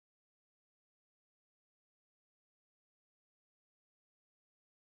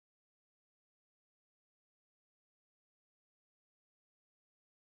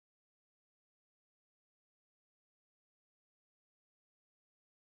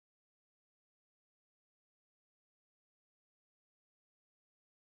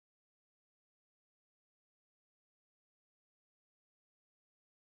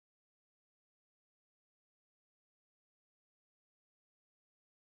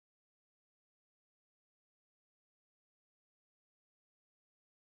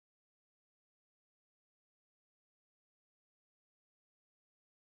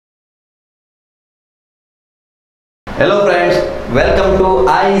Hello friends, welcome to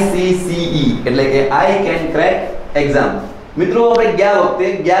ICCE એટલે કે I can crack exam. મિત્રો, આપણે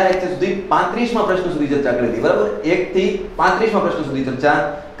ગયા લેક્ચર સુધી 35મા પ્રશ્ન સુધી ચર્ચા કરી હતી, બરાબર? 1 થી 35મા પ્રશ્ન સુધી ચર્ચા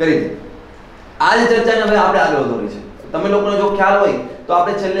કરી હતી. આ જ ચર્ચાને હવે આપણે આગળ વધારવી છે. તમે લોકોને જો ખ્યાલ હોય તો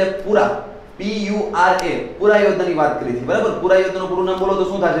આપણે છેલ્લે પૂરા પૂરા યોજનાની વાત કરી હતી, બરાબર? પૂરા યોજનાનું પૂરું નામ બોલો તો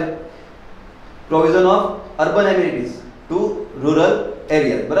શું થશે? Provision of urban amenities two rural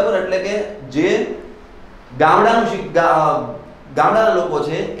area, બરાબર? એટલે કે જે ગામડાના લોકો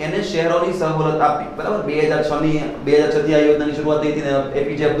છે એને શહેરોની સહવલત આપવી, બરાબર? 2006 થી આ યોજનાની શરૂઆત થઈ હતી ને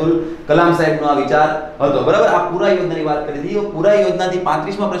એપીજે અબ્દુલ કલામ સાહેબનો આ વિચાર હતો, બરાબર? આ પૂરા યોજનાની વાત કરી હતી. પૂરા યોજનાથી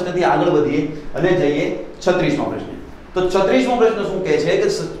 35મા પ્રશ્નથી આગળ વધીએ અને જઈએ 36મા પ્રશ્ન. તો 36મો પ્રશ્ન શું કહે છે કે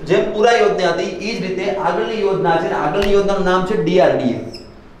જેમ પૂરા યોજના હતી એ જ રીતે આગળની યોજના છે, આગળની યોજનાનું નામ છે DRDA.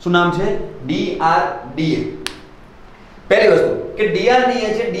 શું નામ છે? DRDA. પહેલી વસ્તુ કે DRDA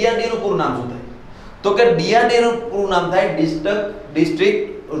છે, DRDA નું પૂરું નામ શું થાય? તો કે DRDA નું પૂરું નામ થાય ડિસ્ટ્રિક્ટ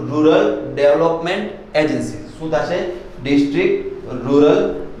રૂરલ ડેવલપમેન્ટ એજન્સી. શું થશે? District rural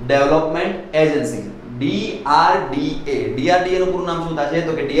development agency, DRDA. DRDA નું પૂરું નામ શું થશે?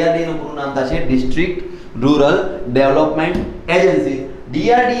 તો કે DRDA નું પૂરું નામ થશે district rural development agency.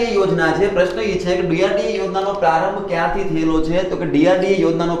 DRDA યોજના છે. પ્રશ્ન એ છે કે DRDA યોજનાનો પ્રારંભ ક્યાંથી થયેલો છે? તો કે DRDA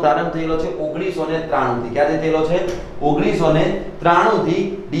યોજનાનો પ્રારંભ થયેલો છે 1993 થી. ક્યાંથી થયેલો છે? 1993 થી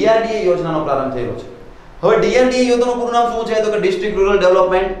DRDA યોજનાનો પ્રારંભ થયેલો છે. હવે DRDA યોજનાનું પૂરું નામ શું છે? તો કે ડિસ્ટ્રિક્ટ રૂરલ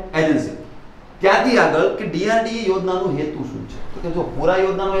ડેવલપમેન્ટ એજન્સી. ત્યાંથી આગળ કે DRDA યોજનાનો હેતુ શું છે? તો કે જો પૂરા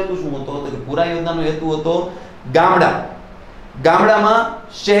યોજનાનો હેતુ શું હતો? તો કે પૂરા યોજનાનો હેતુ હતો ગામડામાં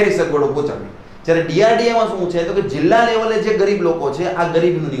શહેરી સગવડો પહોંચાડવી. જ્યારે DRDA માં શું છે? તો કે જિલ્લા લેવલે જે ગરીબ લોકો છે આ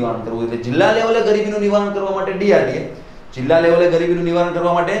ગરીબીનું નિવારણ કરવું. એટલે જિલ્લા લેવલે ગરીબીનું નિવારણ કરવા માટે DRDA, જિલ્લા લેવલે ગરીબીનું નિવારણ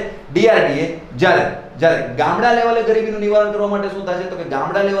કરવા માટે DRDA. જ્યારે ગામડા લેવલે ગરીબીનું નિવારણ કરવા માટે શું થશે? તો કે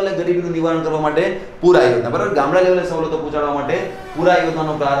ગામડા લેવલે ગરીબીનું નિવારણ કરવા માટે પૂરા યોજના, બરાબર? ગામડા લેવલે સવલતો પહોંચાડવા માટે પૂરા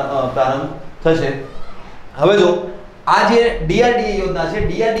યોજનાનો પ્રારંભ થશે. હવે જો આ જે DRDA યોજના છે,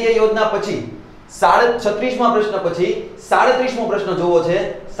 DRDA યોજના પછી 36મા પ્રશ્ન પછી 37મો પ્રશ્ન જોવો છે.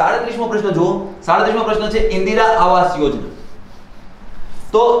 37મો પ્રશ્ન જુઓ. 37મો પ્રશ્ન છે ઇન્દિરા આવાસ યોજના.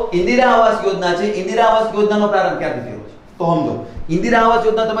 તો ઇન્દિરા આવાસ યોજના છે. ઇન્દિરા આવાસ યોજનાનો પ્રારંભ ક્યાંથી થયો છે? તો સમજો, ઇન્દિરા આવાસ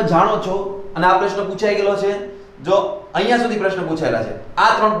યોજના તમે જાણો છો અને આ પ્રશ્ન પૂછાઈ ગયેલો છે. જો અહીંયા સુધી પ્રશ્ન પૂછાયેલા છે,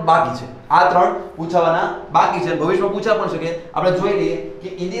 આ ત્રણ બાકી છે, આ ત્રણ પૂછાવાના બાકી છે, ભવિષ્યમાં પૂછા પણ શકે. આપણે જોઈ લઈએ કે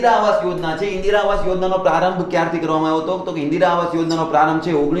ઇન્દિરા આવાસ યોજના છે. ઇન્દિરા આવાસ યોજનાનો પ્રારંભ ક્યારથી કરવામાં આવ્યો હતો? તો કે ઇન્દિરા આવાસ યોજનાનો પ્રારંભ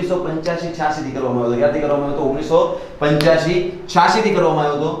છે 1985-86 થી કરવામાં આવ્યો હતો. ક્યારથી કરવામાં આવ્યો હતો? 1985-86 થી કરવામાં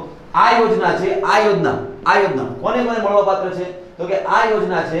આવ્યો હતો. આ યોજના છે, આ યોજના કોને મળવાપાત્ર છે? તો કે આ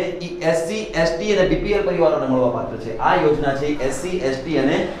યોજના છે એ SC ST અને BPL પરિવારોને મળવાપાત્ર છે. આ યોજના છે SC ST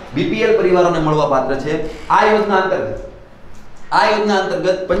અને BPL પરિવારોને મળવાપાત્ર છે. આ યોજના અંતર્ગત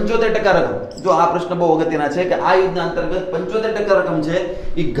 75% રકમ, જો આ પ્રશ્ન બહુ અગત્યના છે કે આ યોજના અંતર્ગત 75% રકમ છે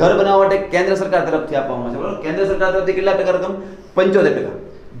એ ઘર બનાવવા માટે કેન્દ્ર સરકાર તરફથી આપવામાં આવે છે, બરાબર? કેન્દ્ર સરકાર તરફથી કેટલા ટકા રકમ? 75%.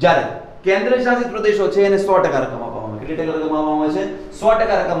 જ્યારે કેન્દ્ર શાસિત પ્રદેશો છે એને 100% રકમ આપવામાં આવે. કેટલી ટકા રકમ આપવામાં આવે છે?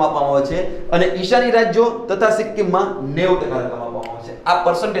 100% રકમ આપવામાં આવે છે. અને ઈશાની રાજ્યો તથા સિક્કિમમાં 90% રકમ આપવામાં આવે છે. આ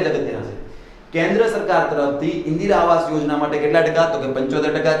પર્સન્ટેજ અગત્યના છે. કેન્દ્ર સરકાર તરફથી ઇન્દિરા આવાસ યોજના માટે કેટલા ટકા? તો કે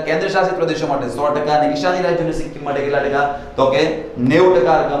 75%. કેન્દ્ર શાસિત પ્રદેશો માટે 100% અને ઈશાની રાજ્યો અને સિક્કિમ માટે કેટલા ટકા? તો કે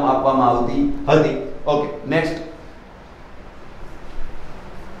 90% રકમ આપવામાં આવતી હતી. Okay, next.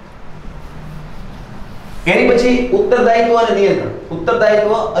 એની પછી ઉત્તરદાયિત્વ અને નિયંત્રણ.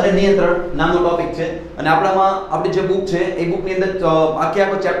 ઉત્તરદાયિત્વ અને નિયંત્રણ નામનો ટોપિક છે અને આપણી જે બુક છે એ બુકની અંદર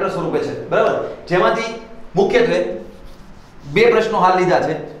આખો ચેપ્ટર સ્વરૂપે છે, બરાબર? જેમાંથી મુખ્યત્વે બે પ્રશ્નો હાલ લીધા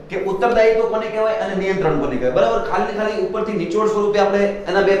છે કે ઉત્તરદાયિત્વ કોને કહેવાય અને નિયંત્રણ કોને કહેવાય, બરાબર? ખાલી ઉપરથી નિચોડ સ્વરૂપે આપણે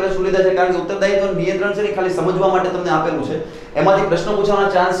એના બે પ્રશ્નો લીધા છે, કારણ કે ઉત્તરદાયિત્વ અને નિયંત્રણ છે એ ખાલી સમજવા માટે તમને આપેલું છે. એમાંથી પ્રશ્ન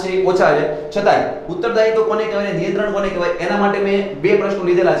પૂછવાના ચાન્સ છે ઓછા છે, છતાંય ઉત્તરદાયિત્વ કોને કહેવાય અને નિયંત્રણ કોને કહેવાય એના માટે મેં બે પ્રશ્નો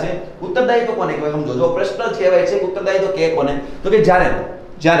લીધેલા છે. ઉત્તરદાયિત્વ કોને કહેવાય સમજો. જો પ્રશ્ન કહેવાય છે ઉત્તરદાયિત્વ કે કોને? તો કે જ્યારે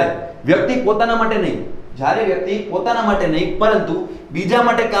વ્યક્તિ પોતાના માટે નહીં પરંતુ બીજા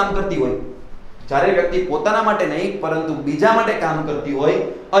માટે કામ કરતી હોય, જ્યારે વ્યક્તિ પોતાના માટે નહીં પરંતુ બીજા માટે કામ કરતી હોય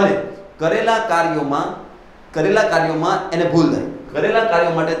અને કરેલા કાર્યોમાં એને ભૂલ થાય, કરેલા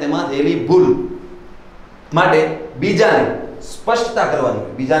કાર્યો માટે તેમાં થયેલી ભૂલ માટે બીજાને સ્પષ્ટતા કરવાની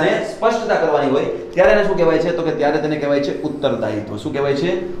હોય ત્યારે એને શું કહેવાય છે? તો કે ત્યારે તેને કહેવાય છે ઉત્તરદાયિત્વ. શું કહેવાય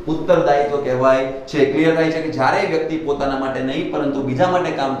છે? ઉત્તરદાયિત્વ કહેવાય છે. ક્લિયર થાય છે કે જ્યારે વ્યક્તિ પોતાના માટે નહીં પરંતુ બીજા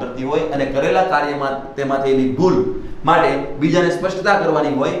માટે કામ કરતી હોય અને કરેલા કાર્યમાં તેમાં થયેલી ભૂલ માટે બીજાને સ્પષ્ટતા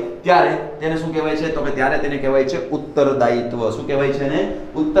કરવાની હોય ત્યારે તેને શું કહેવાય છે? તો કે ત્યારે તેને કહેવાય છે ઉત્તરદાયિત્વ. શું કહેવાય છે? ને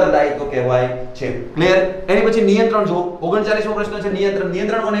ઉત્તરદાયિત્વ કહેવાય છે. ક્લિયર? એની પછી નિયંત્રણ જો 39મો પ્રશ્ન છે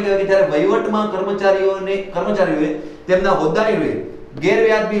નિયંત્રણ કોને કહેવાય? કે જ્યારે વહીવટમાં કર્મચારીઓએ તેમના હોદ્દાની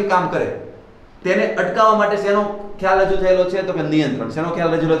ગેરવ્યાજબી કામ કરે તેને અટકાવવા માટે શેનો ખ્યાલ રજૂ થયેલો છે? તો કે નિયંત્રણ. શેનો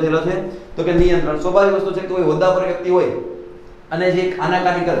ખ્યાલ રજૂ થયેલો છે? તો કે નિયંત્રણ. સ્વાભાવિક વસ્તુ છે કે કોઈ હોદ્દા પર વ્યક્તિ હોય અને જે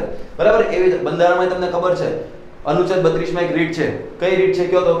આનાકાની કરે, બરાબર, એવી બંધારણમાં તમને ખબર છે અનુચ્છેદ 32 માં એક રીત છે. કઈ રીત છે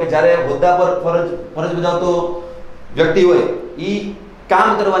કયો? તો કે જ્યારે હોદ્દા પર ફરજ બજાવતો વ્યક્તિ હોય ઈ કામ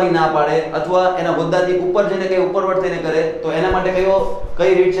કરવાની ના પાડે અથવા એના હોદ્દાથી ઉપર જઈને કઈ ઉપરવટ થઈને કરે તો એના માટે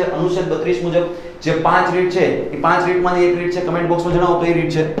કઈ રીત છે? અનુચ્છેદ 32 મુજબ જે 5 રીત છે એ 5 રીતમાંથી એક રીત છે. કમેન્ટ બોક્સમાં જણાવો કઈ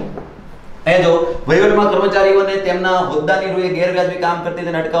રીત છે. એ જો વહીવટમાં કર્મચારીઓને તેમના હોદ્દાની રૂએ ગેરવ્યાજબી કામ કરતી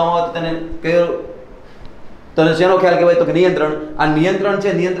તેને અટકાવવા તેને કયો તને શેનો ખ્યાલ કહેવાય? તો કે નિયંત્રણ. આ નિયંત્રણ છે.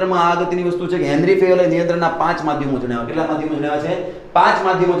 નિયંત્રણમાં આ અગત્યની વસ્તુ છે કે હેનરી ફેયોલે નિયંત્રણના 5 માધ્યમો જણાવ્યા. કેટલા માધ્યમો જણાવ્યા છે? 5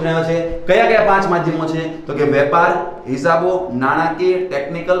 માધ્યમો જણાવ્યા છે. કયા કયા 5 માધ્યમો છે? તો કે વેપાર, હિસાબો, નાણાકીય,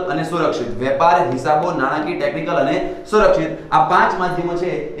 ટેકનિકલ અને સુરક્ષિત. વેપાર, હિસાબો, નાણાકીય, ટેકનિકલ અને સુરક્ષિત. આ 5 માધ્યમો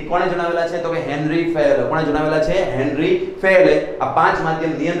છે એ કોણે જણાવેલા છે? તો કે હેનરી ફેયોલે. કોણે જણાવેલા છે? હેનરી ફેયોલે આ 5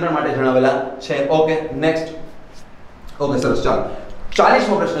 માધ્યમ નિયંત્રણ માટે જણાવેલા છે. Okay, next. ઓકે, સરસ. ચાલો,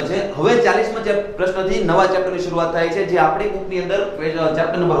 40મો પ્રશ્ન છે. હવે 40મા પ્રશ્નથી નવા ચેપ્ટરની શરૂઆત થાય છે જે આપણી બુકની અંદર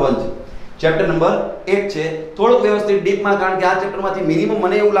ચેપ્ટર નંબર 1 છે. ચેપ્ટર નંબર 1 છે. થોડુંક વ્યવસ્થિત ડીપમાં, કારણ કે આ ચેપ્ટરમાંથી મિનિમમ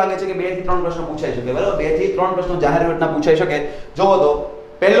મને એવું લાગે છે કે 2 થી 3 પ્રશ્નો પૂછાઈ શકે. બરાબર, 2 થી 3 પ્રશ્નો જાહેર વહીવટના પૂછાઈ શકે. જોવો તો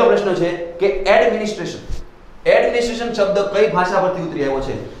પહેલો પ્રશ્ન છે કે એડમિનિસ્ટ્રેશન. એડમિનિસ્ટ્રેશન શબ્દ કઈ ભાષા પરથી ઉતરી આવ્યો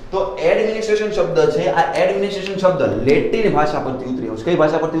છે? તો એડમિનિસ્ટ્રેશન શબ્દ છે, આ એડમિનિસ્ટ્રેશન શબ્દ લેટિન ભાષા પરથી ઉતરી આવ્યો છે. કઈ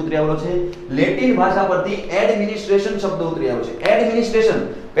ભાષા પરથી ઉતરી આવ્યો છે? લેટિન ભાષા પરથી એડમિનિસ્ટ્રેશન શબ્દ ઉતરી આવ્યો છે. એડમિનિસ્ટ્રેશન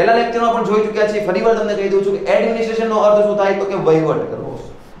પહેલા લેક્ચરમાં પણ જોઈ ચૂક્યા છીએ. ફરીવાર તમને કહી દઉં છું કે એડમિનિસ્ટ્રેશનનો અર્થ શું થાય? તો કે વહીવટ કરવો.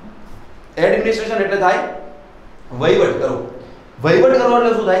 એડમિનિસ્ટ્રેશન એટલે થાય વહીવટ કરવો. વહીવટ કરવો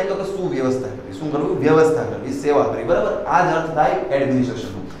એટલે શું થાય? તો કે સુવ્યવસ્થા કરવી. શું કરવું? વ્યવસ્થા કરવી, સેવા કરવી. બરાબર, આ જ અર્થ થાય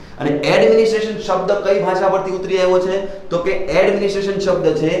એડમિનિસ્ટ્રેશનનો. અને એડમિનિસ્ટ્રેશન શબ્દ કઈ ભાષા પરથી ઉતરી આવ્યો છે? તો કે એડમિનિસ્ટ્રેશન શબ્દ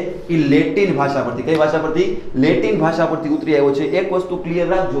છે એ લેટિન ભાષા પરથી. કઈ ભાષા પરથી? લેટિન ભાષા પરથી ઉતરી આવ્યો છે. એક વસ્તુ ક્લિયર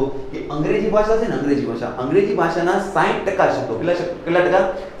રાખજો કે અંગ્રેજી ભાષા છે ને, અંગ્રેજી ભાષાના 60% શબ્દો, કેટલા ટકા?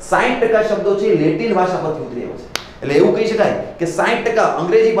 60% શબ્દો છે લેટિન ભાષા પરથી ઉતરી આવ્યો છે. એટલે એવું કહી શકાય કે 60%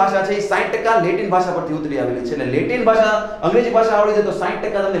 અંગ્રેજી ભાષા છે એ 60% લેટિન ભાષા પરથી ઉતરી આવેલી છે. એટલે લેટિન ભાષા, અંગ્રેજી ભાષા આવડી જાય તો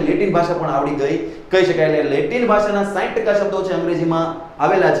 60% તમને લેટિન ભાષા પણ આવડી ગઈ કહી શકાય. એટલે લેટિન ભાષાના 60% શબ્દો છે અંગ્રેજીમાં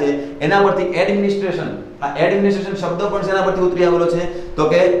આવેલા છે. એના પરથી એડમિનિસ્ટ્રેશન, આ એડમિનિસ્ટ્રેશન શબ્દ પણ શેના પરથી ઉતરી આવેલો છે? તો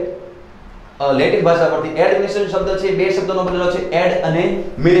કે લેટિન ભાષા પરથી. એડમિનિસ્ટ્રેશન શબ્દ છે બે શબ્દોનો બનેલો છે, એડ અને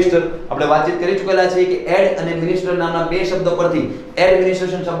મિનિસ્ટર. આપણે વાતચીત કરી ચૂકેલા છે કે એડ અને મિનિસ્ટર નામના બે શબ્દો પરથી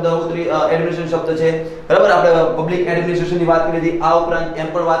એડમિનિસ્ટ્રેશન શબ્દ ઉતરી, એડમિનિસ્ટ્રેશન શબ્દ છે. બરાબર, આપણે પબ્લિક એડમિનિસ્ટ્રેશનની વાત કરી હતી. આ ઉપરાંત એમ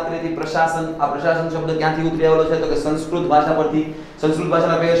પણ વાત કરી હતી પ્રશાસન. આ પ્રશાસન શબ્દ ક્યાંથી ઉતરી આવેલો છે? તો કે સંસ્કૃત ભાષા પરથી. સંસ્કૃત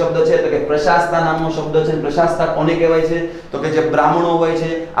ભાષાના કયો શબ્દ છે? તો કે પ્રશાસતા નામનો શબ્દ છે. પ્રશાસતા કોને કહેવાય છે? તો કે જે બ્રાહ્મણો હોય છે,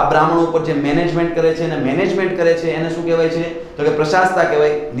 આ બ્રાહ્મણો ઉપર જે મેનેજમેન્ટ કરે છે અને મેનેજમેન્ટ કરે છે એને શું કહેવાય છે? તો કે પ્રશાસતા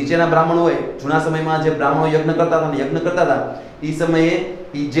કહેવાય. નીચેના બ્રાહ્મણો હોય, જૂના સમયમાં જે બ્રાહ્મણો યજ્ઞ કરતા હતા એ સમયે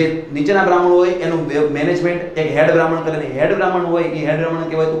જે નીચેના બ્રાહ્મણો હોય એનું મેનેજમેન્ટ એક હેડ બ્રાહ્મણ કરે. હેડ બ્રાહ્મણ હોય એ હેડ બ્રાહ્મણ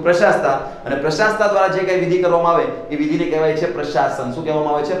કહેવાય તો પ્રશાસતા. અને પ્રશાસતા દ્વારા જે કઈ વિધિ કરવામાં આવે એ વિધિને કહેવાય છે પ્રશાસન. શું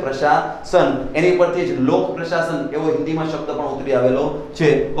કહેવામાં આવે છે? પ્રશાસન. એની પરથી જ લોક પ્રશાસન એવો હિન્દીમાં શબ્દ પણ ઉતરી આવેલો છે.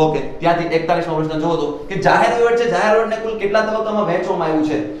 ઓકે, ત્યાંથી 41મો પ્રશ્ન જોવો તો કે જાહેર વહીવટ છે, જાહેર વહીવટને કુલ કેટલા તબક્કામાં વહેંચવામાં આવ્યું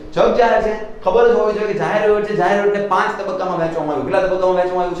છે? જગ જાહેર છે, ખબર જ હોવી જોઈએ કે જાહેર વહીવટ છે, જાહેર વહીવટને 5 તબક્કામાં વહેંચવામાં આવ્યું. કેટલા તબક્કામાં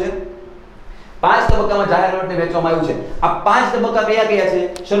વહેંચવામાં આવ્યું છે? 5 તબક્કામાં જાહેર વહીવટને વહેંચવામાં આવ્યું છે. આ 5 તબક્કા કયા છે?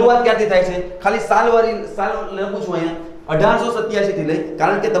 શરૂઆત ક્યાંથી થાય છે? ખાલી સાલ લખું છું અહીંયા. 1887 થી લઈ,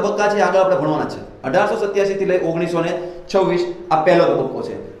 કારણ કે તબક્કા છે આગળ આપણે ભણવાના છે. 1887 થી લઈ 1926 આ પહેલો તબક્કો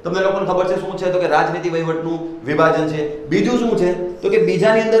છે. તમને લોકોને ખબર છે શું છે? તો કે રાજનીતિ વહીવટનું વિભાજન છે. બીજું શું છે? તો કે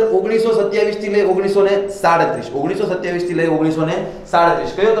બીજાની અંદર 1927 થી લઈ 1937. 1927 થી લઈ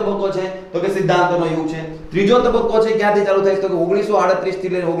 1937 કયો તબક્કો છે? તો કે સિદ્ધાંતોનો યુગ છે. ત્રીજો તબક્કો છે ક્યાંથી ચાલુ થાય? તો કે 1938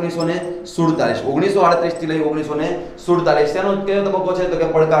 થી લઈ 1947. 1938 થી લઈ 1947 તેનો કયો તબક્કો છે? તો કે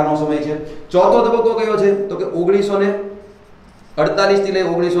પડકારનો સમય છે. ચોથો તબક્કો કયો છે? તો કે 1948 થી લઈ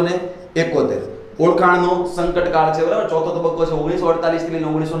 1971 ઓળખાણનો સંકટકાળ છે. બરાબર, ચોથો તબક્કો છે 1948 થી લઈને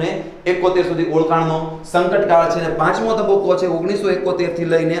 1971 સુધી ઓળખાણનો સંકટકાળ છે. અને પાંચમો તબક્કો છે 1971 થી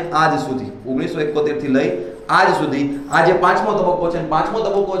લઈને આજ સુધી. 1971 થી લઈ આજ સુધી આ જે પાંચમો તબક્કો છે, પાંચમો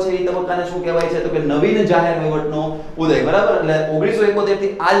તબક્કો છે એ તબક્કાને શું કહેવાય છે? તો કે નવીન જાહેર વહીવટનો ઉદય. બરાબર, એટલે 1971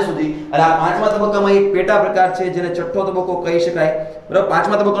 થી આજ સુધી. અને આ પાંચમા તબક્કામાં એક પેટા પ્રકાર છે જેને છઠ્ઠો તબક્કો કહી શકાય. બરાબર,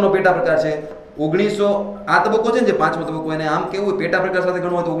 પાંચમા તબક્કાનો પેટા પ્રકાર છે 1900. આ તબક્કો છે ને જે પાંચમો તબક્કો, એને આમ કેવું પેટા પ્રકાર સાથે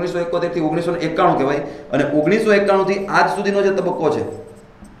ગણવું હોય તો 1971 થી 1991 કહેવાય. અને 1991 થી આજ સુધીનો જે તબક્કો છે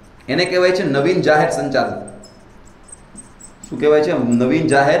એને કહેવાય છે નવીન જાહેર સંચાલન. શું કહેવાય છે? નવીન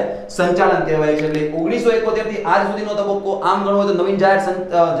જાહેર સંચાલન કહેવાય છે. એટલે 1971 થી આજ સુધીનો તબક્કો આમ ગણવો તો નવીન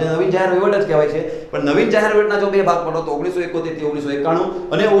જાહેર વહીવટ જ કહેવાય છે. પણ નવીન જાહેર વહીવટના જો બે ભાગ પડો તો 1971 થી 1991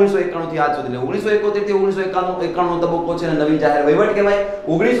 અને 1991 થી આજ સુધી. એટલે 1971 થી 1991 નો તબક્કો છે અને નવીન જાહેર વહીવટ કહેવાય.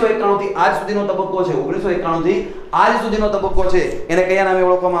 1991 થી આજ સુધીનો તબક્કો છે, 1991 થી આજ સુધીનો તબક્કો છે એને કયા નામે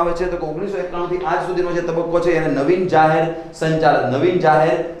ઓળખવામાં આવે છે? તો 1991 થી આજ સુધીનો જે તબક્કો છે એને નવીન જાહેર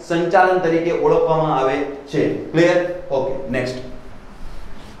સંચાલન તરીકે ઓળખવામાં આવે છે. ક્લિયર? Okay, next.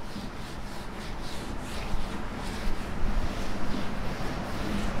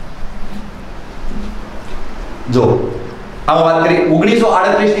 જો આમાં વાત કરી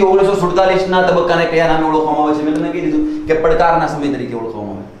 1938 થી 1947 ના તબક્કાને કયા નામે ઓળખવામાં આવે છે? મેં તમને કહી દીધું કે પડકારના સમય તરીકે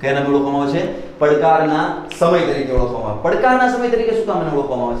ઓળખવામાં આવે. કયા નામે ઓળખવામાં આવે છે? પડકારના સમય તરીકે ઓળખવામાં આવે. પડકારના સમય તરીકે શું કામ એને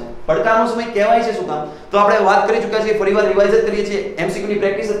ઓળખવામાં આવે છે? પડકારનો સમય કહેવાય છે શું કામ? તો આપણે વાત કરી ચૂક્યા છીએ, ફરીવાર રિવાઇઝ જ કરીએ છીએ, MCQ ની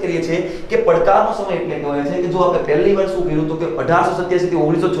પ્રેક્ટિસ જ કરીએ છીએ કે પડકારનો સમય એટલે કહેવાય છે કે જો આપણે પહેલી વાર શું કર્યું તો કે 1887 થી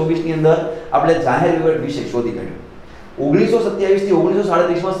 1924 ની અંદર આપણે જાહેર વહીવટ વિશે શોધી કાઢ્યું. 1927 થી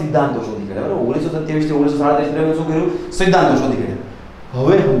 1937 માં સિદ્ધાંતો શોધી કાઢ્યા. બરાબર? 1927 થી 1937 દરમિયાન શું કર્યું? સિદ્ધાંતો શોધી કાઢ્યા.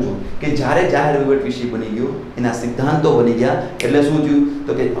 હવે સમજો કે જ્યારે જાહેર વહીવટ વિષય બની ગયો, એના સિદ્ધાંતો બની ગયા, એટલે શું થયું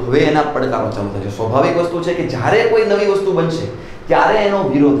તો કે હવે એના પડકારો ચાલુ થશે. સ્વાભાવિક વસ્તુ છે કે જ્યારે કોઈ નવી વસ્તુ બનશે ત્યારે એનો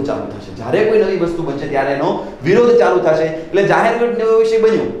વિરોધ ચાલુ થશે. જ્યારે કોઈ નવી વસ્તુ બનશે ત્યારે એનો વિરોધ ચાલુ થશે. એટલે જાહેર વહીવટ નવો વિષય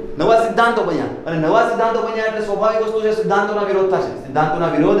બન્યો, નવા સિદ્ધાંતો બન્યા અને નવા સિદ્ધાંતો બન્યા એટલે સ્વાભાવિક વસ્તુ છે સિદ્ધાંતોના વિરોધ થશે.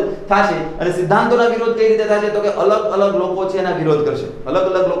 સિદ્ધાંતોના વિરોધ થશે અને સિદ્ધાંતોના વિરોધ કઈ રીતે થશે તો કે અલગ અલગ લોકો છે એના વિરોધ કરશે. અલગ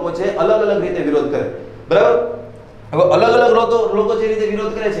અલગ લોકો છે અલગ અલગ રીતે વિરોધ કરે. બરાબર? હવે અલગ અલગ લોકો જે રીતે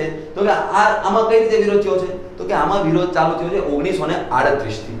વિરોધ કરે છે તો કે આમાં કઈ રીતે વિરોધ થયો છે તો કે આમાં વિરોધ ચાલુ થયો છે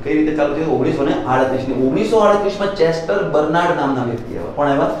 1938 થી. કઈ રીતે ચાલુ થયો? 1938 થી. 1938 માં ચેસ્ટર બર્નાર્ડ નામના વ્યક્તિ આવ્યા. કોણ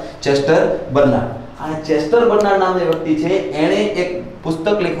આવ્યા? Chester Bernard. આ ચેસ્ટર બર્નાર્ડ નામના વ્યક્તિ છે, એણે એક પુસ્તક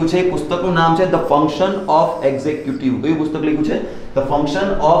લખ્યું છે. પુસ્તકનું નામ છે ધ ફંક્શન ઓફ એક્ઝિક્યુટિવ. કયું પુસ્તક લખ્યું છે? ધ ફંક્શન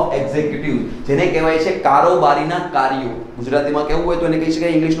ઓફ એક્ઝિક્યુટિવ, જેને કહેવાય છે કારોબારીના કાર્યો. ગુજરાતીમાં કેવું હોય તો એને કહી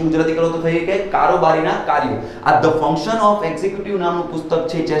શકાય, ઇંગ્લિશનું ગુજરાતી કરો તો થઈ કે કારોબારીના કાર્યો. આ ધ ફંક્શન ઓફ એક્ઝિક્યુટિવ નામનું પુસ્તક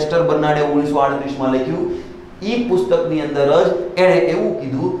છે ચેસ્ટર બર્નાર્ડે 1938 માં લખ્યું. ઈ પુસ્તકની અંદર જ એણે એવું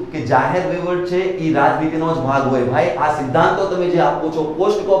કીધું કે જાહેર વહીવટ છે એ રાજનીતિનો જ ભાગ હોય. ભાઈ આ સિદ્ધાંતો તમે જે આપો છો,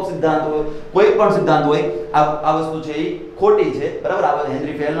 પોસ્ટ કોપ સિદ્ધાંત હોય, કોઈ પણ સિદ્ધાંત હોય, આ વસ્તુ છે એ ખોટી છે. બરાબર? આ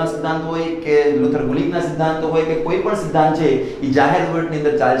હેનરી ફેલના સિદ્ધાંત હોય કે લુથર ગુલિકના સિદ્ધાંતો હોય કે કોઈ પણ સિદ્ધાંત છે એ જાહેર વહીવટની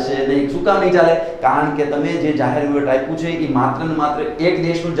અંદર ચાલશે નહીં. શું કામ નહીં ચાલે? કારણ કે તમે જે જાહેર વહીવટ આપ્યું છે એ માત્ર ને માત્ર એક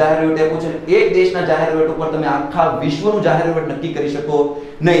દેશનું જાહેર વહીવટ આપ્યું છે. એક દેશના જાહેર વહીવટ ઉપર તમે આખા વિશ્વનું જાહેર વહીવટ નક્કી કરી શકો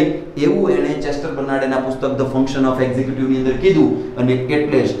નહીં. એવું એણે ચેસ્ટર બર્નાર્ડના પુસ્તક ધ ફંક્શન ઓફ એક્ઝિક્યુટિવ ની અંદર કીધું. અને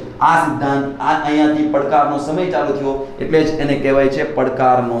એટલે જ આ સિદ્ધાંત અહીંયાથી પડકારનો સમય ચાલુ થયો, એટલે જ એને કહેવાય છે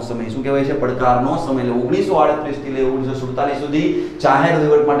પડકારનો સમય. શું કહેવાય છે? પડકારનો સમય. એટલે 1938 થી લઈ 1947 સુધી જાહેર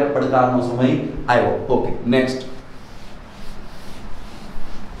વહીવટ માટે પડકારનો સમય આવ્યો. Okay, next.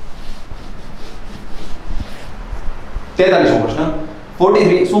 તેતાલીસમો પ્રશ્ન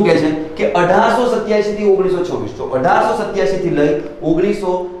 43 શું કહે છે કે 1887 થી 1926. તો 1887 થી લઈ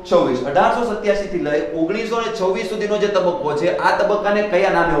 1926, 1887 થી લઈ 1926 સુધીનો જે તબક્કો છે આ તબક્કાને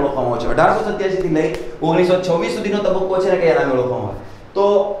કયા નામે ઓળખવામાં આવે છે? 1887 થી લઈ 1926 સુધીનો તબક્કો છે ને કયા નામે ઓળખવામાં આવે? તો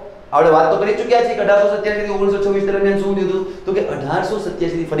આપણે વાત તો કરી ચૂક્યા છીએ કે 1887 થી 1926 દરમિયાન શું થયું હતું તો કે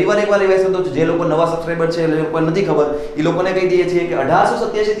 1887 થી ફરીવાર એકવાર રિવાઇઝ કરતો જે લોકો નવા સબસ્ક્રાઇબર છે એ લોકોને નથી ખબર, એ લોકોને કહી દઈએ છીએ કે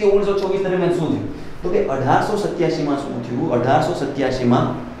 1887 થી 1926 દરમિયાન શું થયું તો કે 1887 માં શું થયું? 1887 માં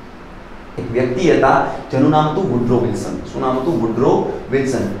એક વ્યક્તિ હતા જેનું નામ હતું વુડરો વિલ્સન. શું નામ હતું? વુડરો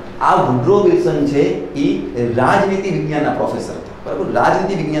વિલ્સન. આ વુડરો વિલ્સન છે એ રાજનીતિ વિજ્ઞાનના પ્રોફેસર હતા. બરાબર?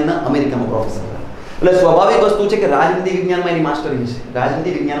 રાજનીતિ વિજ્ઞાનના અમેરિકામાં પ્રોફેસર હતા. એટલે સ્વાભાવિક વસ્તુ છે કે રાજનીતિ વિજ્ઞાનમાં એની માસ્ટરી છે. રાજનીતિ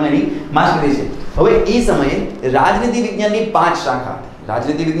વિજ્ઞાનમાં એની માસ્ટરી છે. હવે એ સમયે રાજનીતિ વિજ્ઞાનની 5 શાખા હતી.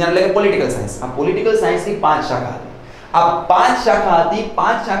 રાજનીતિ વિજ્ઞાન એટલે કે પોલિટિકલ સાયન્સ. આ પોલિટિકલ સાયન્સની 5 શાખા હતી. આ 5 શાખા હતી.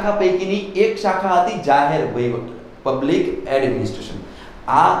 5 શાખા પૈકીની એક શાખા હતી જાહેર વહીવટ, પબ્લિક એડમિનિસ્ટ્રેશન.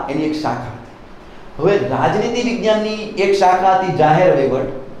 આ એની એક શાખા હતી. હવે રાજનીતિ વિજ્ઞાનની એક શાખા હતી જાહેર વહીવટ.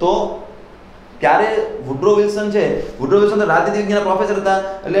 તો ત્યારે વુડરો વિલ્સન છે, વુડરો વિલ્સન તો રાજનીતિ વિજ્ઞાનના પ્રોફેસર હતા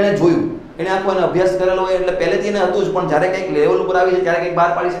એટલે એને જોયું, એને આખો એને અભ્યાસ કરેલો હોય એટલે પહેલેથી એને હતું જ, પણ જ્યારે કંઈક લેવલ ઉપર આવી જાય ત્યારે કંઈક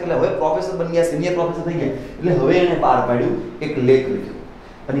બહાર પાડી શકે એટલે હવે પ્રોફેસર બની ગયા, સિનિયર પ્રોફેસર થઈ ગયા એટલે હવે એને બહાર પાડ્યું એક લેખ લખ્યો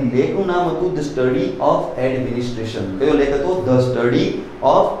અને લેખનું નામ હતું ધ સ્ટડી ઓફ એડમિનિસ્ટ્રેશન. કયો લેખ હતો? The study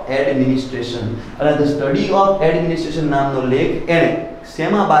of administration. અને ધ સ્ટડી ઓફ એડમિનિસ્ટ્રેશન નામનો લેખ એણે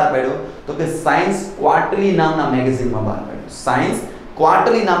શેમાં બહાર પાડ્યો તો કે સાયન્સ ક્વાર્ટરલી નામના મેગેઝિનમાં બહાર પાડ્યો. સાયન્સ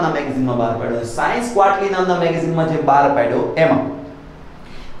ક્વાર્ટરલી નામના મેગેઝિનમાં બહાર પાડ્યો. સાયન્સ ક્વાર્ટરલી નામના મેગેઝિનમાં જે બહાર પાડ્યો એમાં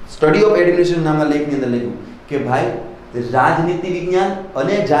સ્ટડી ઓફ એડમિનિસ્ટ્રેશન નામના લેખની અંદર લખ્યું કે ભાઈ રાજનીતિ વિજ્ઞાન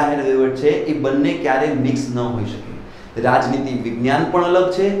અને જાહેર વહીવટ છે એ બંને ક્યારેય મિક્સ ન હોઈ શકે. રાજનીતિ વિજ્ઞાન પણ અલગ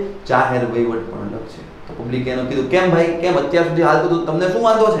છે, જાહેર વહીવટ પણ અલગ છે. તો પબ્લિકે એનો કીધું કેમ ભાઈ, કેમ અત્યાર સુધી હાલતું હતું, તમને શું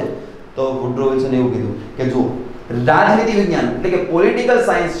વાંધો છે? તો વુડરો વિલ્સને એવું કીધું કે જો રાજનીતિ વિજ્ઞાન એટલે કે પોલિટિકલ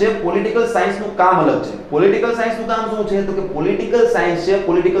સાયન્સ છે, પોલિટિકલ સાયન્સ નું કામ અલગ છે. પોલિટિકલ સાયન્સ નું કામ શું છે? તો કે પોલિટિકલ સાયન્સ છે,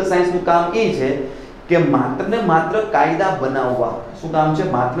 પોલિટિકલ સાયન્સ નું કામ એ છે કે માત્ર ને માત્ર કાયદા બનાવવા. શું કામ છે?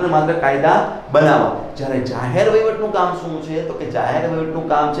 માત્ર ને માત્ર કાયદા બનાવવા. જ્યારે જાહેર વહીવટનું કામ શું છે? તો કે જાહેર વહીવટનું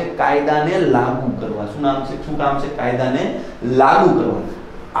કામ છે કાયદાને લાગુ કરવા. શું નામ છે? શું કામ છે? કાયદાને લાગુ કરવા.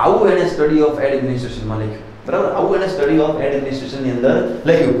 આવું એને સ્ટડી ઓફ એડમિનિસ્ટ્રેશનમાં લખ્યું. બરાબર, આવું એને સ્ટડી ઓફ એડમિનિસ્ટ્રેશન ની અંદર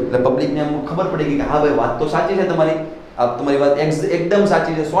લખ્યું. એટલે પબ્લિકને ખબર પડી ગઈ કે હા ભાઈ વાત તો સાચી છે તમારી, તમારી વાત એકદમ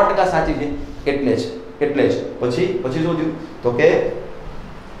સાચી છે, 100% સાચી છે. એટલે જ પછી શું થયું? તો કે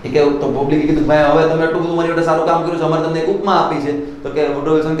તો પબ્લિકે કીધું ભાઈ હવે તમે એટલું બધું મારી માટે સારું કામ કર્યું છે, અમારે તમને એક ઉપમા આપી છે. તો કે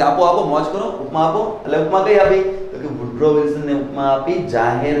વુડરો વિલ્સન કે આપો મોજ કરો, ઉપમા આપો. એટલે ઉપમા કઈ આપી? તો કે વુડરો વિલ્સનને ઉપમા આપી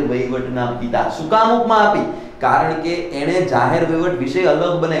જાહેર વહીવટના પિતા. શું કામ ઉપમા આપી? કારણ કે એણે જાહેર વહીવટ વિષય અલગ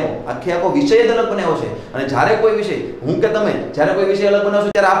બનાવ્યો, આખો વિષય જ અલગ બનાવ્યો છે. અને જ્યારે કોઈ વિષય, હું કે તમે જ્યારે કોઈ વિષય અલગ બનાવશો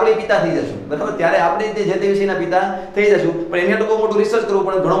ત્યારે આપણે પિતા થઈ જશું. બરાબર, ત્યારે આપણે જે તે વિષયના પિતા થઈ જશું. પણ એને તો બહુ મોટું રિસર્ચ કરવું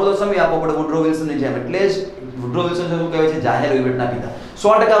પડે, ઘણો બધો સમય આપવો પડે વુડરો વિલ્સનની જેમ. એટલે જ વુડરો વિલ્સન શું કહેવાય છે? જાહેર વહીવટના પિતા.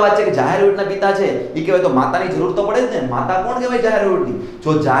 100% વાત છે કે જાહેર વહીવટના પિતા છે એ કહેવાય તો માતાની જરૂર તો પડે જ ને. માતા કોણ કહેવાય જાહેર વહીવટની? જો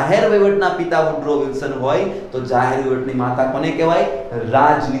જાહેર વહીવટના પિતા વુડરો વિલ્સન હોય તો જાહેર વહીવટની માતા કોને કહેવાય?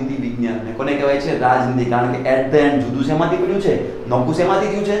 રાજનીતિ વિજ્ઞાનને. કોને કહેવાય છે? રાજનીતિ. કારણ કે એટ ધ એન્ડ જુદું શેમાંથી પડ્યું છે? નોખું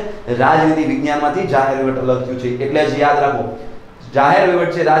શેમાંથી થયું છે? રાજનીતિ વિજ્ઞાનમાંથી જાહેર વહીવટ અલગ થયું છે. એટલે જ યાદ રાખો, જાહેર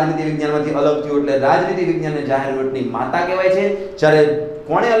વહીવટ છે રાજનીતિ વિજ્ઞાનમાંથી અલગ થયું, એટલે રાજનીતિ વિજ્ઞાનને જાહેર વહીવટની માતા કહેવાય છે. જ્યારે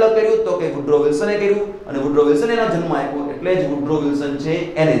કોણે અલગ કર્યું? તો કે વુડરો વિલ્સને કર્યું, અને વુડરો વિલ્સને એનો જન્મ આપ્યો. એટલે જ વુડરો વિલ્સન છે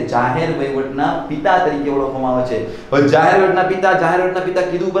એને જાહેર વહીવટના પિતા તરીકે ઓળખવામાં આવે છે. હવે જાહેર વહીવટના પિતા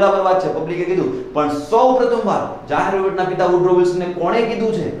કીધું બરાબર વાત છે, પબ્લિકે કીધું, પણ સૌપ્રથમવાર જાહેર વહીવટના પિતા વુડરો વિલ્સનને કોણે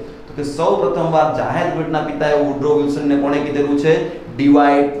કીધું છે? તો કે સૌપ્રથમવાર જાહેર વહીવટના પિતાએ વુડરો વિલ્સનને કોણે કીધેલું છે?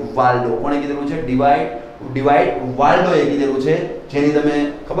 Divide Waldo. કોણે કીધેલું છે? ડિવાઇડ વાલ્ડોએ કીધેલું છે. જેની તમે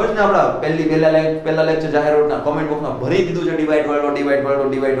ખબર છે ને, આપણા પહેલા લેક્ચર જાહેર વહીવટના કમેન્ટ બોક્સમાં ભરી દીધું છે ડિવાઇડ વાલ્ડો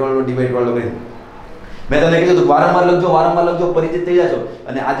કરી. મેં તમને કીધું હતું વારંવાર લખજો, પરિચિત થઈ જશો.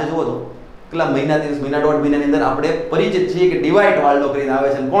 અને આજે જુઓ તો કેટલા મહિના, દોઢ મહિનાની અંદર આપણે પરિચિત છીએ કે ડિવાઇડ વાલ્ડો કરીને આવે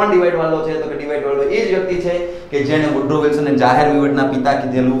છે. કોણ ડિવાઇડ વાલ્ડો છે? તો કે ડિવાઇડ વાલ્ડો એ જ વ્યક્તિ છે કે જેણે વુડરો વિલ્સનને જાહેર વહીવટના પિતા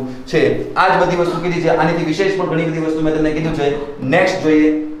કીધેલું છે. આ જ બધી વસ્તુ કીધી છે. આનીથી વિશેષ પણ ઘણી બધી વસ્તુ મેં તમને કીધું છે. નેક્સ્ટ જોઈએ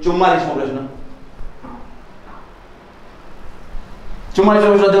 44મો પ્રશ્ન.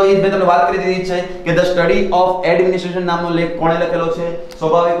 44મો પ્રશ્ન જો મેં તમને વાત કરી દીધી છે કે ધ સ્ટડી ઓફ એડમિનિસ્ટ્રેશન નામનો લેખ કોણે લખેલો છે?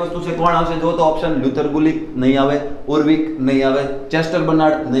 સ્વાભાવિક વસ્તુ છે, કોણ આવશે? જો તો ઓપ્શન લ્યુથર ગુલિક નહીં આવે, ઉર્વિક નહીં આવે, ચેસ્ટર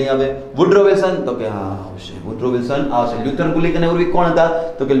બર્નાર્ડ નહીં આવે, વુડરો વિલ્સન તો કે હા આવશે, વુડરો વિલ્સન આવશે. લ્યુથર ગુલિક અને ઉર્વિક કોણ હતા?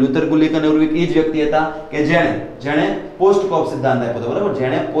 તો કે લ્યુથર ગુલિક અને ઉર્વિક એ જ વ્યક્તિ હતા કે જેણે પોસ્ટકોપ સિદ્ધાંત આપ્યો હતો. બરાબર,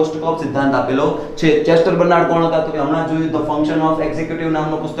 જેણે પોસ્ટકોપ સિદ્ધાંત આપેલો છે. ચેસ્ટર બર્નાર્ડ કોણ હતા? તો કે હમણાં જોયું ધ ફંક્શન ઓફ એક્ઝિક્યુટિવ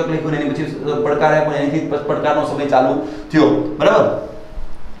નામનું પુસ્તક લખ્યું, એની પછી પડકાર આપ્યો, એનાથી પડકારનો સમય ચાલુ થયો. બરાબર,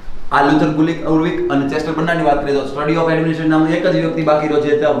 આ લ્યુથર ગુલિક, ઉર્વિક અને ચેસ્ટર બર્નાર્ડની વાત કરીએ તો સ્ટડી ઓફ એડમિનિસ્ટ્રેશન નામનો એક જ વ્યક્તિ બાકી રહ્યો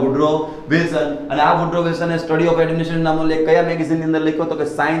છે, તે વુડરો વિલ્સન. અને આ વુડરો વિલ્સને સ્ટડી ઓફ એડમિનિસ્ટ્રેશન નામનો લેખ કયા મેગેઝિનની અંદર લખ્યો? તો કે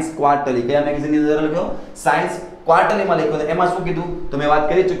સાયન્સ ક્વાર્ટરલી. કયા મેગેઝિનની અંદર લખ્યો? સાયન્સ ક્વાર્ટરલીમાં લખ્યો. એમાં શું કીધું? તો મેં વાત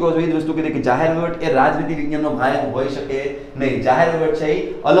કરી ચૂક્યો છું. એ જ વસ્તુ કીધી કે જાહેર વહીવટ એ રાજનીતિ વિજ્ઞાનનો ભાગ હોઈ શકે નહીં. જાહેર વહીવટ છે એ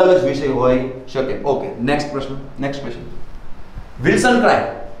અલગ જ વિષય હોઈ શકે. Okay, next question. Wilson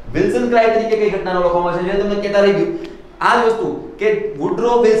cry તરીકે કઈ ઘટનાને ઓળખવામાં આવે છે? જે તમને કહેતા રહી ગયું આ જ વસ્તુ કે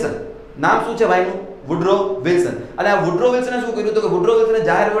વુડરો વિલ્સન, નામ શું છે ભાઈનું? વુડરો વિલ્સન. અને આ વુડરો વિલ્સને શું કર્યું? તો કે વુડરો વિલ્સને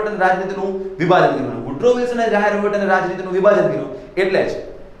જાહેર વહીવટ અને રાજનીતિનું વિભાજન કર્યું. વુડરો વિલ્સને જાહેર વહીવટ અને રાજનીતિનું વિભાજન કર્યું. એટલે જ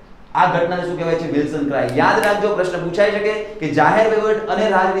આ ઘટનાને શું કહેવાય છે? Wilson cry. યાદ રાખજો, પ્રશ્ન પૂછાઈ શકે કે જાહેર વહીવટ અને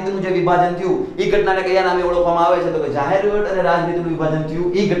રાજનીતિનું જે વિભાજન થયું એ ઘટનાને કયા નામે ઓળખવામાં આવે છે? તો કે જાહેર વહીવટ અને રાજનીતિનું વિભાજન થયું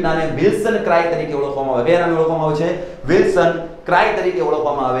એ ઘટનાને વિલ્સન ક્રાય તરીકે ઓળખવામાં આવે. કયા નામે ઓળખવામાં આવે છે? વિલ્સન ક્રાય તરીકે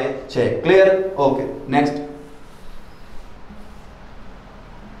ઓળખવામાં આવે છે. Clear? Okay, next.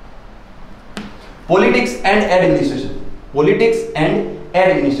 Politics and administration.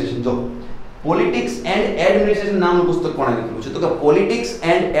 જો પોલિટિક્સ એન્ડ એડમિનિસ્ટ્રેશન નામનું પુસ્તક કોણે લખેલું છે? તો કે પોલિટિક્સ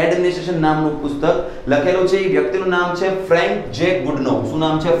એન્ડ એડમિનિસ્ટ્રેશન નામનું પુસ્તક લખેલું છે એ વ્યક્તિનું નામ છે ફ્રેન્ક જે ગુડનોવ. શું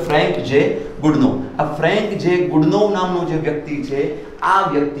નામ છે? ફ્રેન્ક જે ગુડનોવ. આ ફ્રેન્ક જે ગુડનોવ નામનો જે વ્યક્તિ છે, આ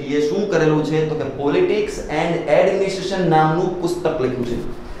વ્યક્તિએ શું કરેલું છે? તો કે પોલિટિક્સ એન્ડ એડમિનિસ્ટ્રેશન નામનું પુસ્તક લખ્યું છે.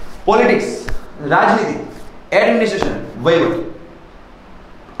 પોલિટિક્સ રાજનીતિ, એડમિનિસ્ટ્રેશન વહીવટ.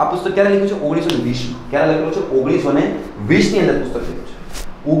 આ પુસ્તક ક્યારે લખ્યું છે? 1920 માં. ક્યારે લખેલું છે? 1920 ની અંદર પુસ્તક લખ્યું છે.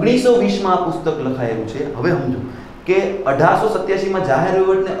 1920 માં આ પુસ્તક લખાયેલું છે. હવે સમજો કે 1887 માં જાહેર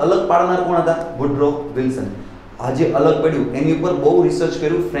વહીવટને અલગ પાડનાર કોણ હતા? વુડરો વિલ્સન. આજે અલગ પડ્યું એની ઉપર બહુ રિસર્ચ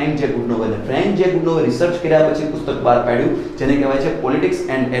કર્યું ફ્રેન્ક જે ગુડનોવે. ફ્રેન્ક જે ગુડનોવે રિસર્ચ કર્યા પછી પુસ્તક બહાર પાડ્યું જેને કહેવાય છે પોલિટિક્સ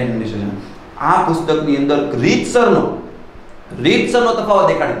એન્ડ એડમિનિસ્ટ્રેશન. આ પુસ્તકની અંદર રીતસરનો તફાવત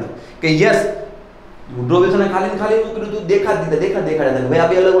દેખાડી દો કે યસ, વુડરો વિલ્સને ખાલી શું કર્યું હતું, દેખાડ્યા હતા ભાઈ આ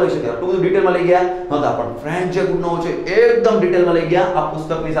બે અલગ હોઈ શકે. આટલું બધું ડિટેલમાં લઈ ગયા નહોતા, પણ ફ્રેન્ચ જે ગુડનો છે એકદમ ડિટેલમાં લઈ ગયા આ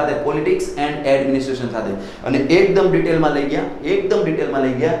પુસ્તકની સાથે, પોલિટિક્સ એન્ડ એડમિનિસ્ટ્રેશન સાથે, અને એકદમ ડિટેલમાં લઈ ગયા.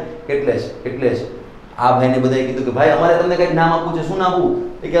 એટલે જ આ ભાઈને બધાએ કીધું કે ભાઈ અમારે તમને કંઈક નામ આપવું છે. શું નામ આપવું?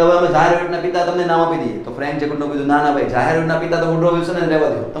 કે હવે અમે જાહેર વહીવટના પિતા તમને નામ આપી દઈએ. તો ફ્રેન્ચ જેકુડનો કીધું ના ભાઈ જાહેર વહીવટના પિતા તો વુડરો વિલ્સન જ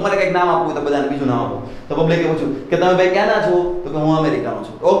રહેવા દો, તમારે કંઈક નામ આપવું તો બધાને બીજું નામ આપો. તો પબ્લિકે પૂછ્યું કે તમે ભાઈ ક્યાંના છો? તો કે હું અમેરિકાનો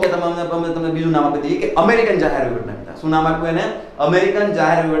છું. ઓકે, અમે તમને બીજું નામ આપી દઈએ કે અમેરિકન જાહેર વહીવટના પિતા. શું નામ આપ્યું એને? અમેરિકન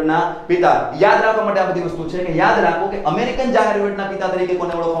જાહેર વહીવટના પિતા. યાદ રાખવા માટે આ બધી વસ્તુ છે કે યાદ રાખો કે અમેરિકન જાહેર વહીવટના પિતા તરીકે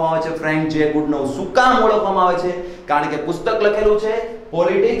કોને ઓળખવામાં આવે છે? ફ્રેન્ચ જે ગુડનો. શું કામ ઓળખવામાં આવે છે? કારણ કે પુસ્તક લખેલું છે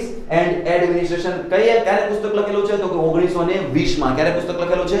પોલિટિક્સ એન્ડ એડમિનિસ્ટ્રેશન. ક્યારે પુસ્તક લખેલું છે? તો કે 1920 માં. ક્યારે પુસ્તક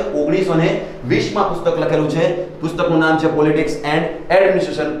લખેલું છે? 1920 માં પુસ્તક લખેલું છે. પુસ્તકનું નામ છે પોલિટિક્સ એન્ડ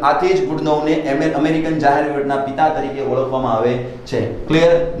એડમિનિસ્ટ્રેશન. આથી જ ગુડનોવને અમેરિકન જાહેર વહીવટના પિતા તરીકે ઓળખવામાં આવે છે.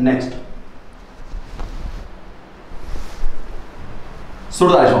 ક્લિયર? નેક્સ્ટ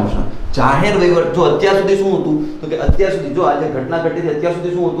 47મો પ્રશ્ન. જાહેર વહીવટ. જો અત્યાર સુધી શું હતું? તો કે અત્યાર સુધી જો આજે ઘટના ઘટી હતી અત્યાર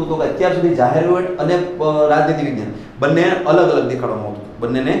સુધી શું હતું? તો કે અત્યાર સુધી જાહેર વહીવટ અને રાજનીતિ વિજ્ઞાન બંને અલગ અલગ દેખાડવામાં આવતું.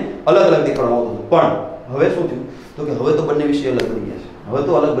 બંનેને અલગ અલગ દેખાડવામાં આવતું. પણ હવે શું થયું? તો કે હવે તો બંને વિષય અલગ બની ગયા છે. હવે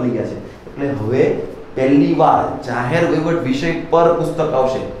તો અલગ બની ગયા છે. એટલે હવે પહેલી વાર જાહેર વહીવટ વિષય પર પુસ્તક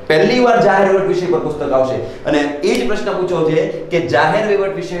આવશે. પહેલી વાર જાહેર વહીવટ વિષય પર પુસ્તક આવશે. અને એ જ પ્રશ્ન પૂછ્યો છે કે જાહેર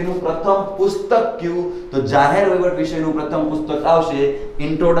વહીવટ વિષયનું પ્રથમ પુસ્તક કયું? તો જાહેર વહીવટ વિષયનું પ્રથમ પુસ્તક આવશે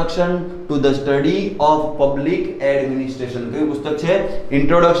introduction to the study of public administration. કયું પુસ્તક છે?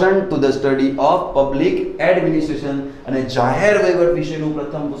 Introduction to the study of public administration. અને જાહેર વહીવટ વિષયનું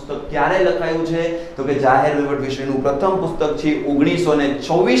પ્રથમ પુસ્તક ક્યારે લખાયું છે? તો કે જાહેર વહીવટ વિષયનું પ્રથમ પુસ્તક છે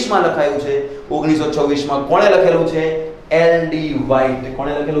 1926 માં લખાયું છે. 1926 માં કોણે લખેલું છે? એલ.ડી. વ્હાઇટ.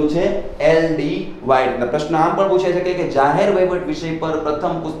 કોણે લખેલું છે? એલ.ડી. વ્હાઇટ. એટલે પ્રશ્ન આમ પણ પૂછાઈ શકે કે જાહેર વહીવટ વિષય પર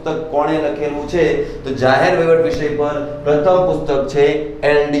પ્રથમ પુસ્તક કોણે લખેલું છે? તો જાહેર વહીવટ વિષય પર પ્રથમ પુસ્તક છે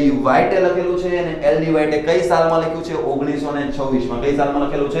એલ.ડી. વ્હાઇટે લખેલું છે. અને એલ.ડી. વ્હાઇટે કઈ સાલમાં લખ્યું છે? 1926 માં. કઈ સાલમાં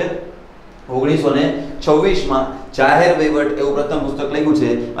લખેલું છે? 1926 માં જાહેર વહીવટ એવું પ્રથમ પુસ્તક લખ્યું છે.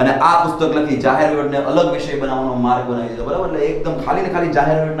 અને આ પુસ્તક લખી જાહેર વહીવટને અલગ વિષય બનાવવાનો માર્ગ બનાવી દીધો. બરાબર? એટલે એકદમ ખાલી ને ખાલી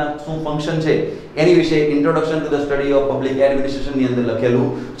જાહેર વહીવટના શું ફંક્શન છે એની વિશે introduction to the study of public administration ની અંદર લખેલું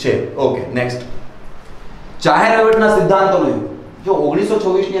છે. Okay, next. જાહેર વહીવટના સિદ્ધાંતોનો યુગ. જો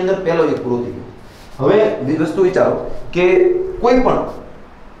 1926 ની અંદર પહેલો યુગ પૂરો થઈ ગયો. હવે વસ્તુ વિચારો કે કોઈ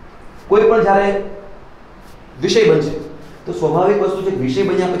પણ જ્યારે વિષય બનશે તો સ્વાભાવિક વસ્તુ છે વિષય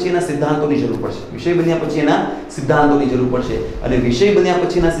બન્યા પછી એના સિદ્ધાંતોની જરૂર પડશે. અને વિષય બન્યા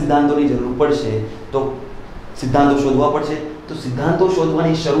પછીના સિદ્ધાંતોની જરૂર પડશે તો સિદ્ધાંતો શોધવા પડશે. તો સિદ્ધાંતો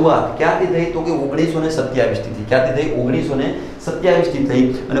શોધવાની શરૂઆત ક્યાંથી થઈ? તો કે 1927 થી થઈ. ક્યાંથી થઈ? 1927 થી થઈ.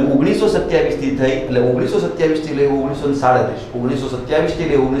 અને 1927 થી થઈ એટલે 1927 થી લઈ 1937. 1927 થી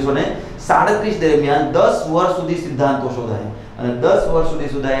લઈ 1937 દરમિયાન 10 વર્ષ સુધી સિદ્ધાંતો શોધાયા. અને 10 વર્ષ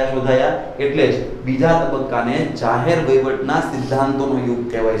સુધી શોધાયા એટલે જ બીજા તબક્કાને જાહેર વહીવટના સિદ્ધાંતોનો યુગ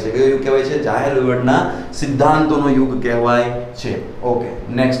કહેવાય છે. કયો યુગ કહેવાય છે? જાહેર વહીવટના સિદ્ધાંતોનો યુગ કહેવાય છે. Okay,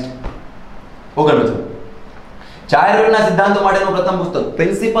 next. 59. જાહેર વહીવટના સિદ્ધાંતો માટેનું પ્રથમ પુસ્તક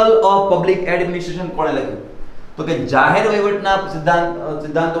પ્રિન્સિપલ ઓફ પબ્લિક એડમિનિસ્ટ્રેશન કોણે લખ્યું? તો કે જાહેર વહીવટના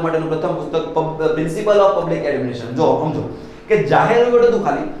સિદ્ધાંતો માટેનું પ્રથમ પુસ્તક પ્રિન્સિપલ ઓફ પબ્લિક એડમિનિસ્ટ્રેશન. જો સમજો કે જાહેર વહીવટ હતું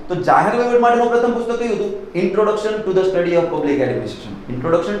ખાલી, તો જાહેર વહીવટ માટેનું પ્રથમ પુસ્તક કયું હતું? Introduction to the study of public administration.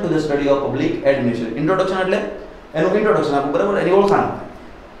 Introduction to the study of public administration. Introduction એટલે એનું ઇન્ટ્રોડક્શન આપવું. બરાબર? એની ઓળખાણ.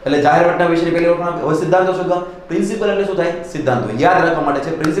 એટલે જાહેર વહીવટના વિષયની પહેલી ઓળખાણ. હવે સિદ્ધાંતો શોધવા. પ્રિન્સિપલ એટલે શું થાય? સિદ્ધાંતો. યાદ રાખવા માટે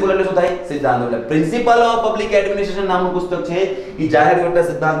છે પ્રિન્સિપલ એટલે શું થાય? સિદ્ધાંતો. એટલે પ્રિન્સિપલ ઓફ પબ્લિક એડમિનિસ્ટ્રેશન નામનું પુસ્તક છે એ જાહેર વહીવટના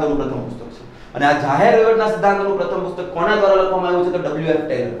સિદ્ધાંતોનું પ્રથમ પુસ્તક છે. અને આ જાહેર વહીવટના સિદ્ધાંતોનું પ્રથમ પુસ્તક કોના દ્વારા લખવામાં આવ્યું છે? તો W.F.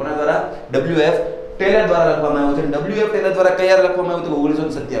 ટેલર. કોના દ્વારા? W.F. ટેલર દ્વારા લખવામાં આવ્યું છે. W.F. ટેલર દ્વારા ક્યારે લખવામાં આવ્યું? તો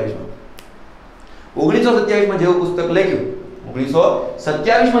 1927 માં. 1927 માં જેવું પુસ્તક લખ્યું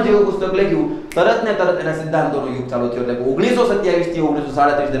 1927 માં જેવું પુસ્તક લખ્યું તરત ને તરત એના સિદ્ધાંતોનો યુગ ચાલુ થયો. એટલે 1927 થી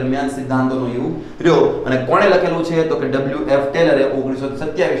 1937 દરમિયાન સિદ્ધાંતોનો યુગ રહ્યો. અને કોણે લખેલું છે? તો કે W.F. ટેલરે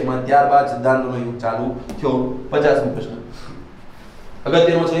 1927 માં. ત્યારબાદ સિદ્ધાંતોનો યુગ ચાલુ થયો. 50મો પ્રશ્ન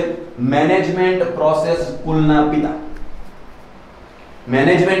અગત્યનો છે. મેનેજમેન્ટ પ્રોસેસ સ્કૂલના પિતા.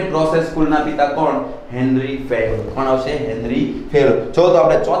 મેનેજમેન્ટ પ્રોસેસ સ્કૂલના પિતા કોણ? હેનરી ફેરો. કોણ આવશે? હેનરી ફેરો. જો તો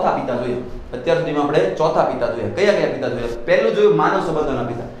આપણે ચોથા પિતા જોઈએ. અત્યાર સુધીમાં આપણે ચોથા પિતા જોયા. કયા પિતા જોયા? પહેલું જોયું માનવ સંબંધોના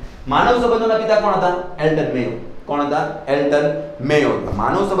પિતા. માનવ સંબંધોના પિતા કોણ હતા? એલ્ટન મેયો. કોણ હતા? એલ્ટન મેયો.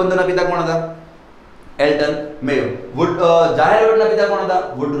 માનવ સંબંધોના પિતા કોણ હતા? એલ્ટન મેયો. જાહેર વહીવટના પિતા કોણ હતા?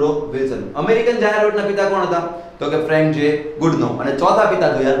 વુડરો વિલ્સન. અમેરિકન જાહેર વહીવટના પિતા કોણ હતા? તો કે ફ્રેન્ક જે ગુડનો. અને ચોથા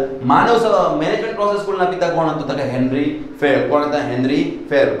પિતા જોયા મેનેજમેન્ટ પ્રોસેસ સ્કૂલના પિતા કોણ હતું? તો કે હેનરી ફેર. કોણ હતા? હેનરી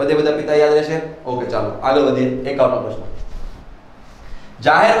ફેર. બધા પિતા યાદ રહેશે. ઓકે, ચાલો આગળ વધીએ. 51મો પ્રશ્ન.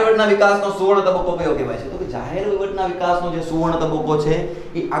 જાહેર વહીવટના વિકાસનો સુવર્ણ તબક્કો કયો કહેવાય છે? તો કે જાહેર વહીવટના વિકાસનો જે સુવર્ણ તબક્કો છે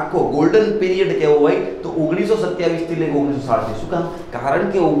એ આખો ગોલ્ડન પીરિયડ કેવો હોય તો 1927 થી લઈ 1937. શું કામ? કારણ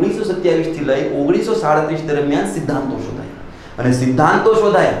કે 1927 થી લઈ 1937 દરમિયાન સિદ્ધાંતો શોધાયા અને સિદ્ધાંતો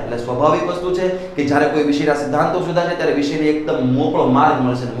શોધાયા એટલે સ્વાભાવિક વસ્તુ છે કે જ્યારે કોઈ વિષયના સિદ્ધાંતો શોધાશે ત્યારે વિષયને એકદમ મોકળો માર્ગ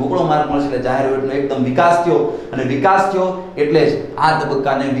મળશે અને મોકળો માર્ગ મળશે એટલે જાહેર વહીવટનો એકદમ વિકાસ થયો અને વિકાસ થયો એટલે જ આ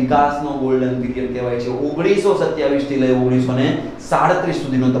તબક્કાને વિકાસનો ગોલ્ડન પીરિયડ કહેવાય છે. 1927 થી લઈ 1937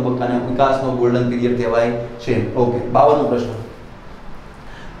 સુધીનો તબક્કાને વિકાસનો ગોલ્ડન પીરિયડ કહેવાય છે. ઓકે, 52મો પ્રશ્ન.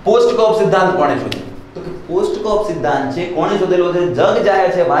 પોસ્ટકોપ સિદ્ધાંત કોણે શોધ્યો? તો કે પોસ્ટકોપ સિદ્ધાંત છે કોણે શોધેલો છે? જગ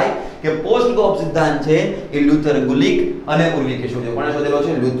જાહેર છે ભાઈ કે પોસ્ટકોપ સિદ્ધાંત છે એ લ્યુથર ગુલિક અને ઉર્વિકે શોધ્યો. કોણે શોધેલો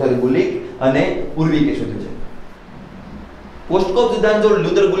છે? લ્યુથર ગુલિક અને ઉર્વિકે શોધ્યો છે. પોસ્ટકોપ સિદ્ધાંત જો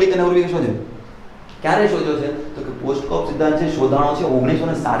લ્યુથર ગુલિક અને ઉર્વિકે શોધ્યો, ક્યારે શોધ્યો છે? તો કે પોસ્ટકોપ સિદ્ધાંત છે શોધાણો છે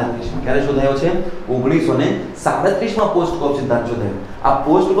 1937 માં. ક્યારે શોધાયો છે? 1937 માં પોસ્ટકોપ સિદ્ધાંત શોધાયો. આ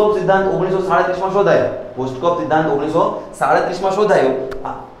પોસ્ટકોપ સિદ્ધાંત 1937 માં શોધાયો. પોસ્ટકોપ સિદ્ધાંત 1937 માં શોધાયો.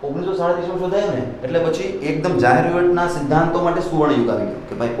 આ 1937 માં શોધાયો ને એટલે પછી એકદમ જાહેર વહીવટના સિદ્ધાંતો માટે સુવર્ણ યુગ આવી ગયો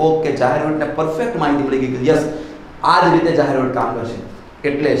કે ભાઈ ઓકે જાહેર વહીવટને પરફેક્ટ માહિતી મળી ગઈ કે યસ આ જ રીતે જાહેર વહીવટ કામ કરશે.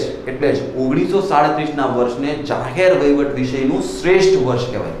 એટલે જ 1937 ના વર્ષને જાહેર વહીવટ વિષયનું શ્રેષ્ઠ વર્ષ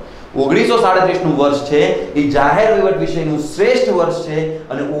કહેવાય. 1937 નું વર્ષ છે એ જાહેર વહીવટ વિષયનું શ્રેષ્ઠ વર્ષ છે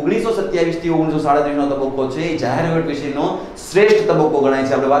અને 1927 થી 1937 નો તબક્કો છે એ જાહેર વહીવટ વિષયનો શ્રેષ્ઠ તબક્કો ગણાય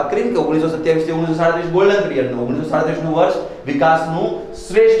છે. આપણે વાત કરી કે 1927 થી 1937 ગોલ્ડન પીરિયડ નો 1937 નું વર્ષ વિકાસનું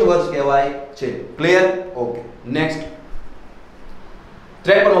શ્રેષ્ઠ વર્ષ કહેવાય છે. ક્લિયર? ઓકે, નેક્સ્ટ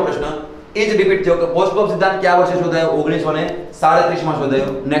 53મો પ્રશ્ન એ જ રિપીટ થયો કે પોસ્ટકોપ સિદ્ધાંત કયા વર્ષે શોધાયો? 1937 માં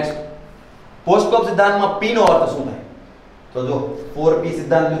શોધાયો. નેક્સ્ટ, પોસ્ટકોપ સિદ્ધાંતમાં P નો અર્થ શું થાય? તો જો 4P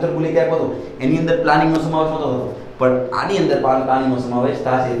સિદ્ધાંત લ્યુથર ગુલિકે આપ્યો હતો એની અંદર પ્લાનિંગનો સમાવેશ નહોતો થતો પણ આની અંદર પ્લાનિંગનો સમાવેશ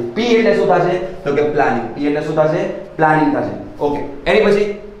થશે. P એટલે શું થશે? તો કે પ્લાનિંગ. P એટલે શું થશે? પ્લાનિંગ થશે. ઓકે, એની પછી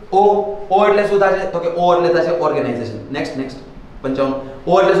O એટલે શું થશે? તો કે O એટલે થશે ઓર્ગેનાઇઝેશન. નેક્સ્ટ 55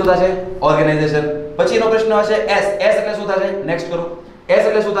 O એટલે શું થશે? ઓર્ગેનાઇઝેશન. પછીનો પ્રશ્ન હશે S એટલે શું થશે? નેક્સ્ટ કરો. S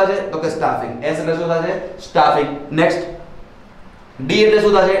એટલે શું થશે? તો કે સ્ટાફિંગ. S એટલે શું થશે? સ્ટાફિંગ. નેક્સ્ટ D એટલે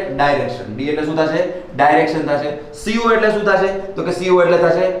શું થશે? ડાયરેક્શન. D એટલે શું થશે? ડાયરેક્શન થશે. CO એટલે શું થશે? તો કે CO એટલે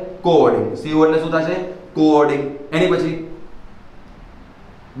થશે કોઓર્ડિંગ. CO એટલે શું થશે? કોઓર્ડિંગ. એની પછી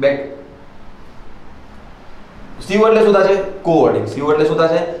બેક CO એટલે શું થશે? કોઓર્ડિંગ. CO એટલે શું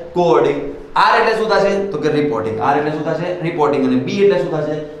થશે? કોઓર્ડિંગ. R એટલે શું થશે? તો કે રિપોર્ટિંગ. R એટલે શું થશે? રિપોર્ટિંગ. અને B એટલે શું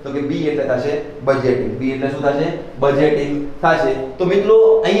થશે? તો કે B એટલે થશે બજેટિંગ. B એટલે શું થશે? બજેટિંગ થશે. તો મિત્રો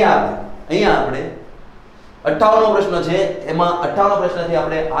અહીંયા આપણે 58મો પ્રશ્ન છે એમાં 58મો પ્રશ્નથી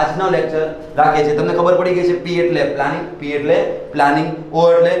આપણે આજનો લેક્ચર રાખીએ છીએ. તમને ખબર પડી ગઈ છે P એટલે પ્લાનિંગ, P એટલે પ્લાનિંગ, O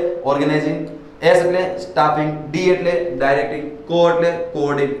એટલે ઓર્ગેનાઇઝિંગ, S એટલે સ્ટાફિંગ, D એટલે ડાયરેક્ટિંગ, CO એટલે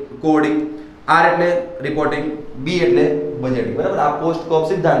કોડિંગ, R એટલે રિપોર્ટિંગ, B એટલે બજેટિંગ. બરાબર? આ પોસ્ટકોપ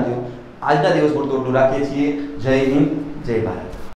સિદ્ધાંત આજના દિવસ પૂરતું રાખીએ છીએ. જય હિન્દ, જય ભારત.